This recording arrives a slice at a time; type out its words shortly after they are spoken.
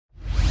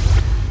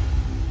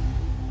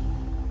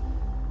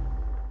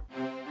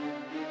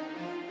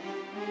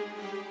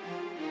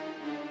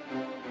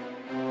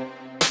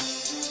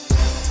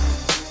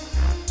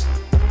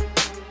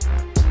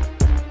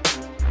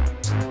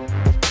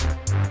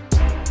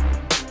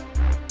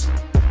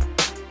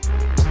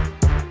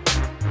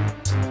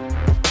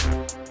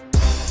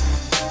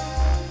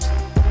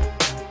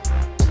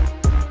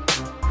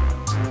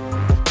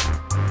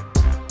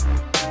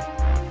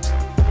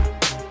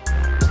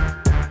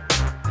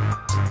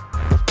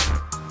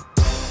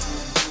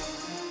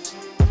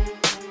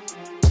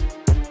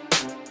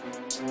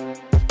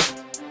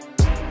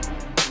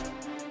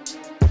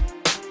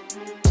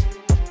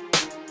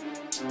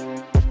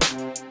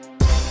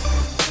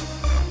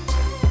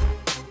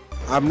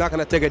I'm not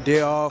gonna take a day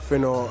off, you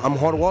know. I'm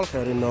hard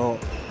worker, you know.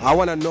 I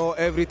wanna know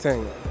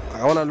everything.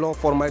 I wanna know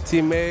for my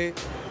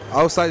teammate,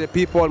 outside the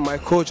people, my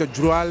coach,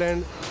 Drew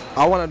Allen.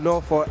 I wanna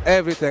know for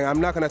everything. I'm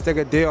not gonna take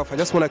a day off. I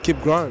just wanna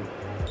keep growing.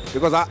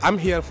 Because I'm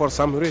here for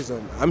some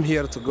reason. I'm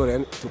here to go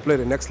to play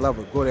the next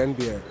level, go to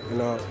NBA, you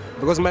know.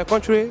 Because my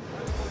country,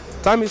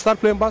 time you start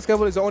playing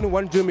basketball is the only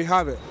one dream we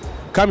have it.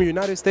 Come to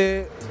United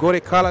States, go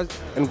to college,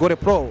 and go to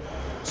pro.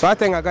 So I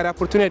think I got the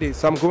opportunity,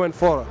 so I'm going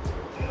for it.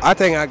 I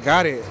think I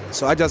got it,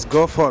 so I just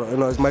go for it. You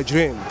know, it's my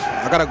dream.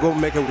 I gotta go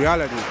make it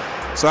reality.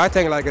 So I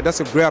think like that's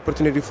a great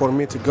opportunity for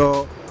me to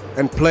go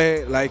and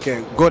play, like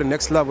go to the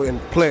next level and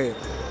play.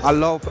 I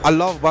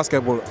love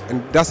basketball,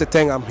 and that's the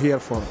thing I'm here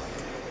for.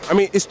 I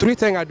mean, it's three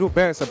things I do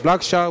best: a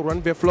block shot,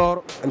 run the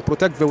floor, and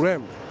protect the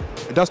rim.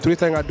 That's three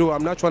things I do.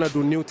 I'm not trying to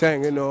do new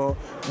thing, you know.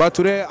 But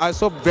today I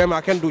saw them.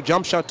 I can do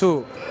jump shot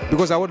too,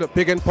 because I want to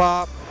pick and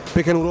pop,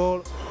 pick and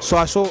roll. So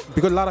I saw,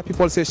 because a lot of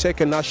people say Cheick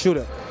cannot shoot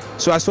it.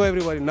 So I saw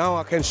everybody, now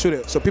I can shoot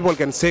it. So people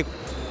can say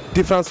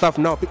different stuff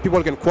now.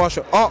 People can quash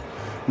it. Oh,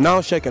 now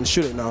Cheick can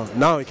shoot it now.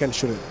 Now he can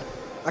shoot it.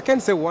 I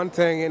can say one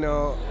thing, you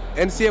know,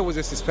 NCAA was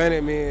just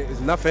suspending me. It's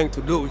nothing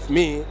to do with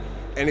me,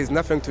 and it's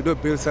nothing to do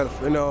with Bill self,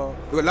 you know.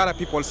 Because a lot of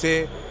people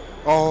say,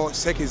 oh,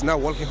 Cheick is not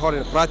working hard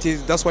in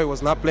practice, that's why he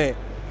was not playing.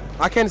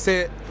 I can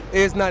say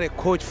it's not a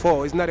coach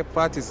fault, it's not a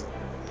practice.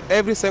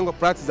 Every single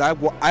practice, I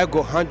go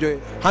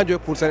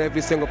 100%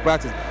 every single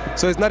practice.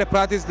 So it's not a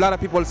practice. A lot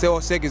of people say, oh,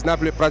 Cheick is not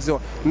playing practice.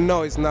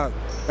 No, it's not.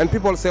 And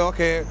people say,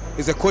 okay,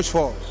 it's a coach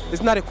fault.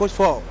 It's not a coach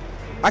fault.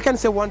 I can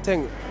say one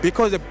thing,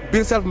 because the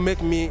Bill self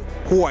make me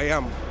who I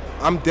am.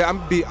 I'm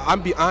be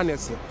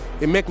honest.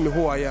 It make me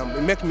who I am.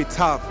 It make me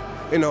tough.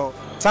 You know,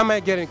 time I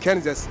get in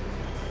Kansas,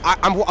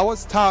 I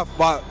was tough,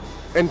 but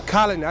in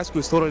college and high school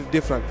it's totally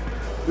different.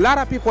 A lot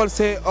of people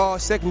say, oh,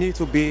 Cheick need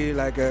to be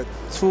like a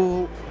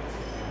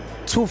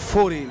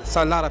 240.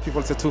 So a lot of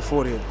people say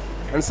 240,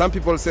 and some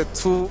people say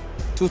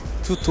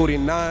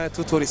 239,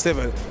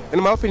 237.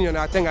 In my opinion,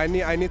 I think I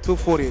need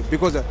 240,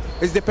 because it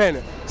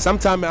depends.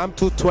 Sometimes I'm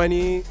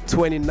 220,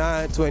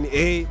 29,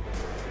 28,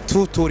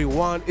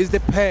 231. It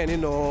depends, you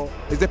know.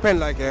 It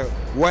depends like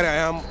where I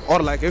am, or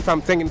like if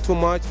I'm thinking too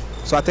much.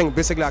 So I think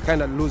basically I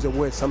kind of lose the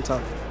weight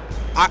sometimes.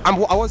 I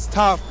was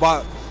tough,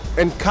 but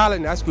in college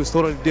and high school it's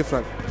totally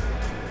different.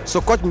 So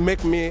coach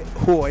make me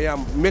who I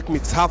am, make me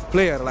tough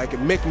player, like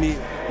make me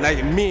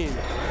like mean.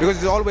 Because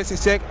it's always a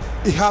Cheick,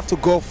 you have to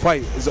go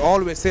fight. It's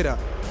always say that.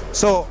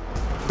 So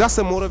that's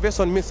the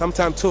motivation me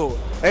sometimes too.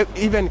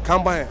 Even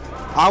combine,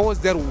 I was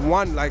there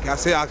one, like I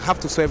say, I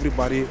have to show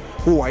everybody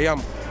who I am.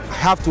 I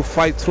have to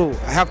fight through,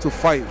 I have to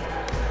fight.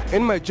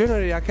 In my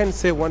journey, I can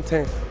say one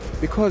thing,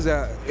 because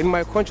in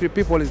my country,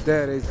 people is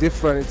there, it's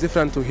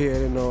different to here,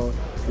 you know.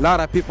 A lot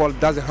of people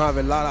doesn't have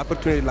a lot of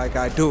opportunity like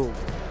I do.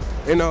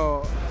 You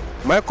know,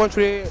 my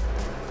country,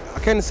 I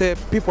can say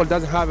people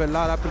doesn't have a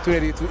lot of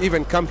opportunity to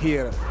even come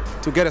here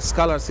to get a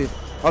scholarship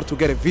or to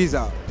get a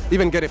visa,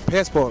 even get a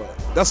passport.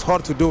 That's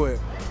hard to do it.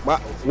 But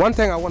one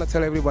thing I want to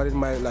tell everybody in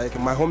my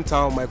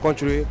hometown, my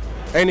country,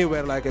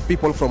 anywhere, like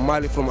people from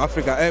Mali, from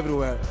Africa,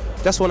 everywhere,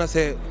 just want to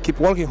say, keep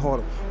working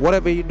hard.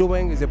 Whatever you're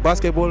doing, is a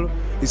basketball,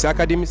 is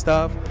academic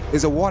stuff,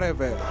 is a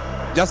whatever,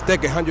 just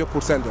take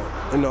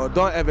 100%. You know,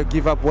 don't ever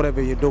give up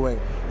whatever you're doing.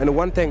 And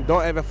one thing,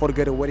 don't ever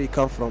forget where you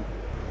come from.